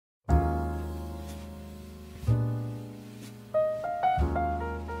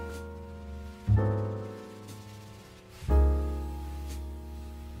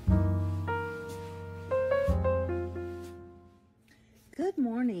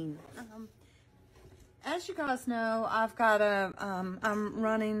morning. As you guys know, I've got I'm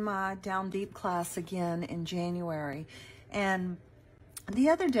running my Down Deep class again in January. And the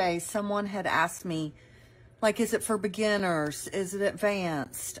other day, someone had asked me, like, is it for beginners? Is it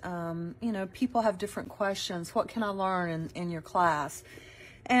advanced? You know, people have different questions. What can I learn in your class?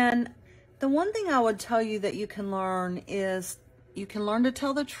 And the one thing I would tell you that you can learn is you can learn to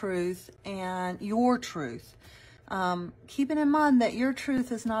tell the truth and your truth. Keeping in mind that your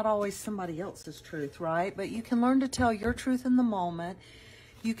truth is not always somebody else's truth, right? But you can learn to tell your truth in the moment.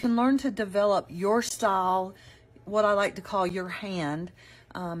 You can learn to develop your style, what I like to call your hand,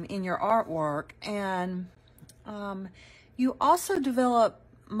 in your artwork. And you also develop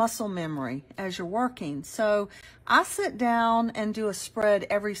muscle memory as you're working. So I sit down and do a spread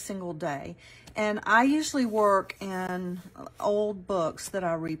every single day. And I usually work in old books that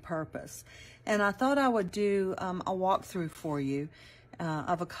I repurpose. And I thought I would do a walkthrough for you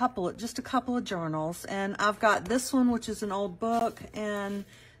of just a couple of journals. And I've got this one, which is an old book, and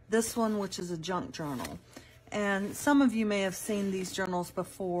this one, which is a junk journal. And some of you may have seen these journals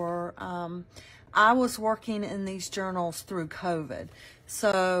before. I was working in these journals through COVID.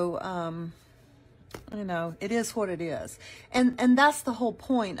 So, you know, it is what it is. And that's the whole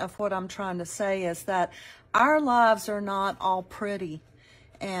point of what I'm trying to say, is that our lives are not all pretty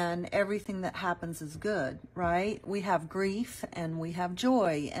and everything that happens is good, right? We have grief and we have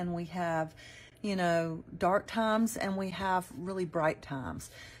joy and we have, you know, dark times and we have really bright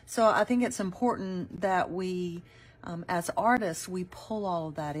times. So I think it's important that we, as artists, we pull all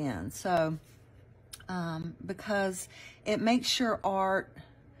of that in. So, because it makes your art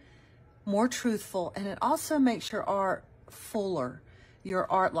more truthful, and it also makes your art fuller,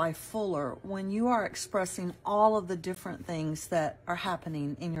 your art life fuller, when you are expressing all of the different things that are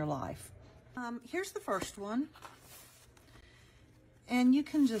happening in your life. Here's the first one. And you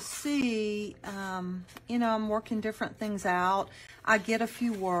can just see, you know, I'm working different things out. I get a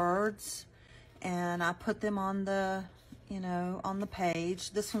few words and I put them on the, you know, on the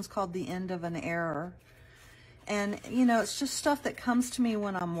page. This one's called The End of an Error. And, you know, it's just stuff that comes to me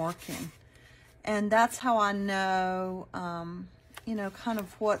when I'm working. And that's how I know, you know, kind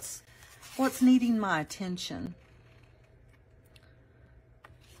of what's needing my attention.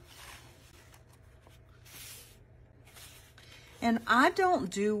 And I don't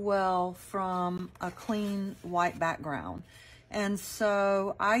do well from a clean white background. And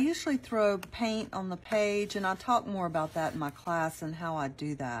so I usually throw paint on the page, and I'll talk more about that in my class and how I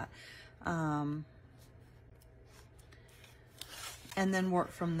do that. And then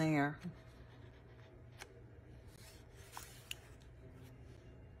work from there.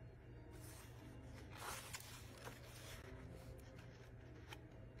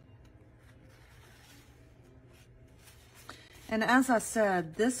 And as I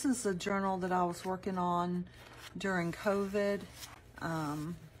said, this is a journal that I was working on during COVID.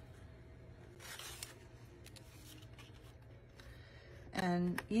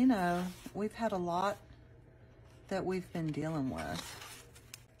 And, you know, we've had a lot that we've been dealing with.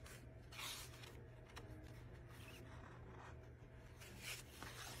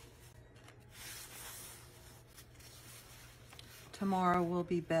 Tomorrow will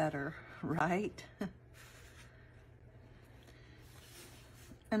be better, right?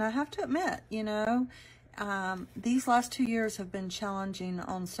 And I have to admit, you know, these last 2 years have been challenging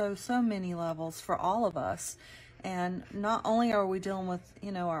on so many levels for all of us. And not only are we dealing with,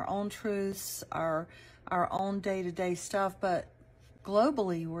 you know, our own truths, our own day-to-day stuff, but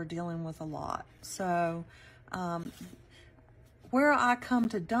globally we're dealing with a lot. So where I come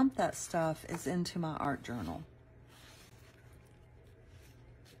to dump that stuff is into my art journal.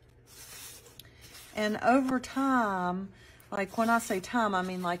 And over time, like when I say time, I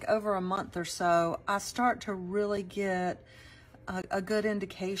mean like over a month or so, I start to really get a good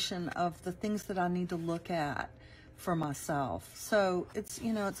indication of the things that I need to look at for myself. So it's,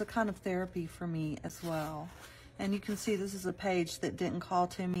 you know, it's a kind of therapy for me as well. And you can see this is a page that didn't call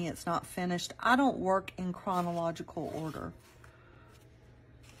to me. It's not finished. I don't work in chronological order.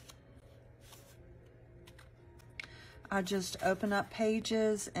 I just open up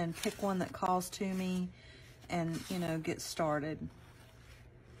pages and pick one that calls to me and, you know, get started.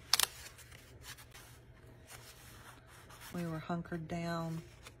 We were hunkered down.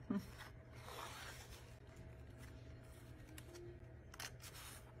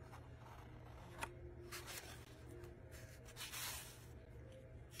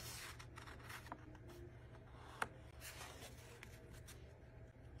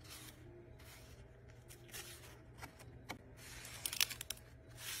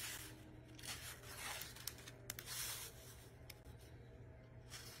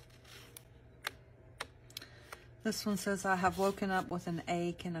 This one says, I have woken up with an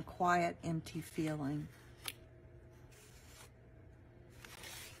ache and a quiet, empty feeling.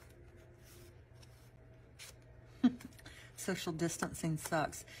 Social distancing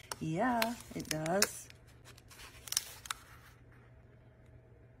sucks. Yeah, it does.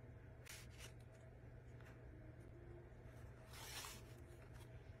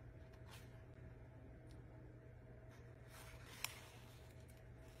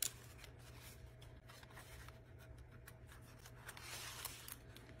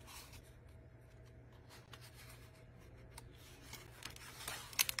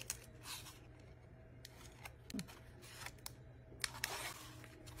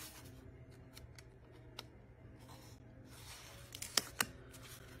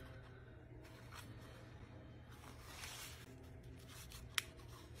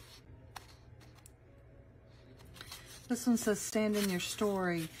 This one says, stand in your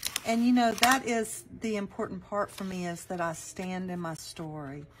story. And you know, that is the important part for me, is that I stand in my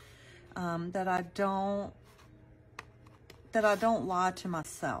story. That I don't lie to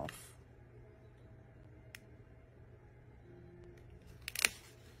myself.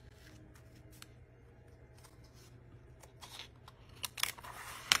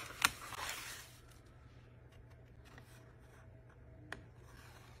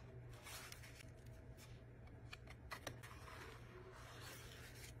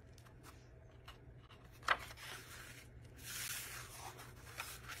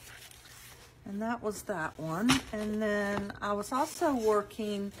 And that was that one. And then I was also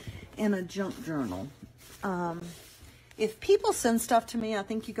working in a junk journal. If people send stuff to me, I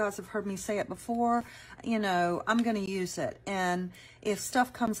think you guys have heard me say it before, you know, I'm going to use it. And if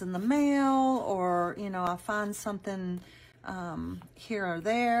stuff comes in the mail, or, you know, I find something here or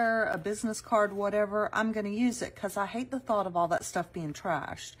there, a business card, whatever, I'm going to use it, because I hate the thought of all that stuff being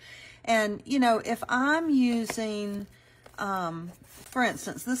trashed. And, you know, if I'm using... for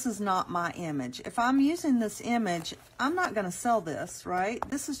instance, this is not my image. If I'm using this image, I'm not going to sell this, right?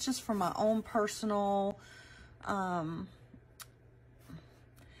 This is just for my own personal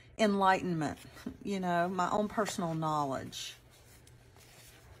enlightenment, you know, my own personal knowledge.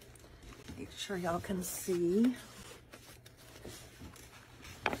 Make sure y'all can see.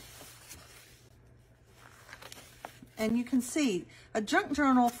 And you can see, a junk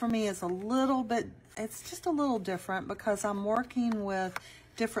journal for me is a little bit, it's just a little different, because I'm working with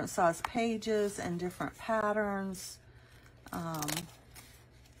different size pages and different patterns.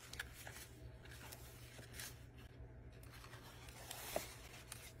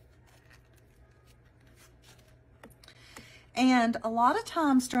 And a lot of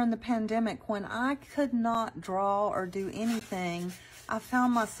times during the pandemic, when I could not draw or do anything, I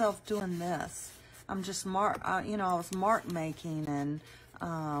found myself doing this. I'm just you know, I was mark making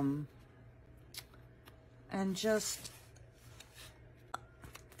and just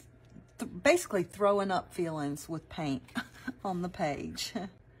basically throwing up feelings with paint on the page.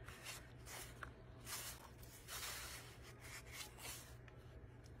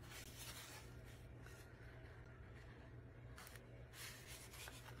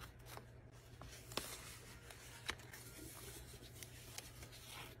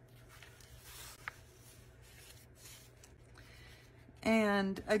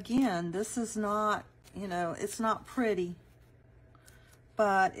 And again, this is not, you know, it's not pretty,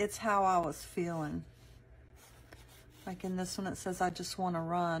 but it's how I was feeling. Like in this one, it says, I just want to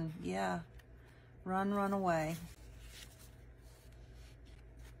run. Yeah, run away.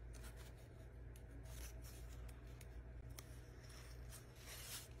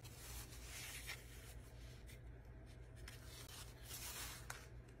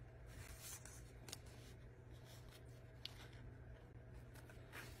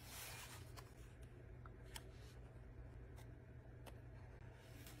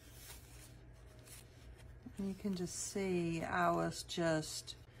 You can just see I was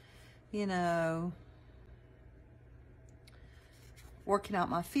just, you know, working out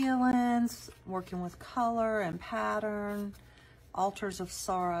my feelings, working with color and pattern, altars of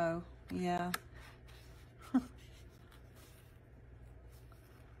sorrow. Yeah.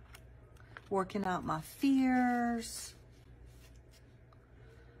 Working out my fears.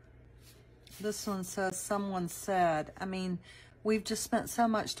 This one says, someone said, I mean, we've just spent so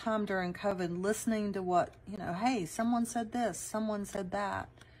much time during COVID listening to what, you know, hey, someone said this, someone said that.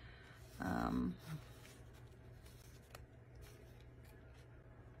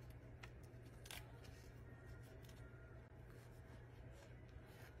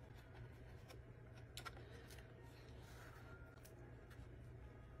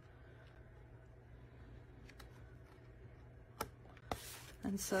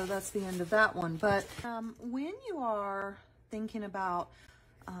 And so that's the end of that one. But when you are thinking about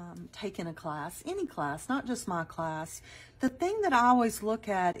taking a class, any class, not just my class, the thing that I always look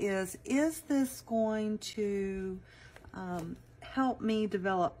at is this going to help me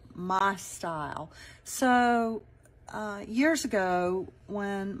develop my style? So years ago,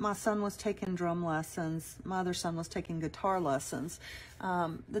 when my son was taking drum lessons, my other son was taking guitar lessons,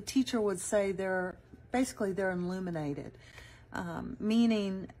 the teacher would say they're illuminated.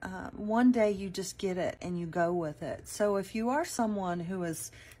 Meaning one day you just get it and you go with it. So if you are someone who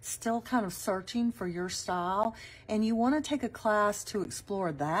is still kind of searching for your style and you want to take a class to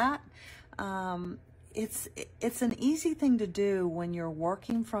explore that, it's an easy thing to do when you're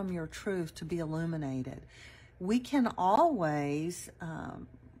working from your truth to be illuminated. We can always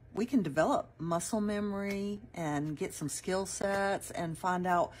we can develop muscle memory and get some skill sets and find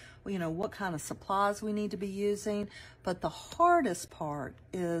out, you know, what kind of supplies we need to be using. But the hardest part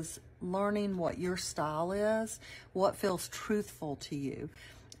is learning what your style is, what feels truthful to you,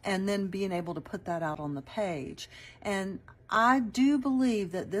 and then being able to put that out on the page. And I do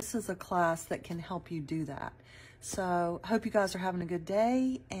believe that this is a class that can help you do that. So I hope you guys are having a good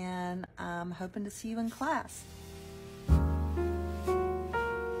day, and I'm hoping to see you in class.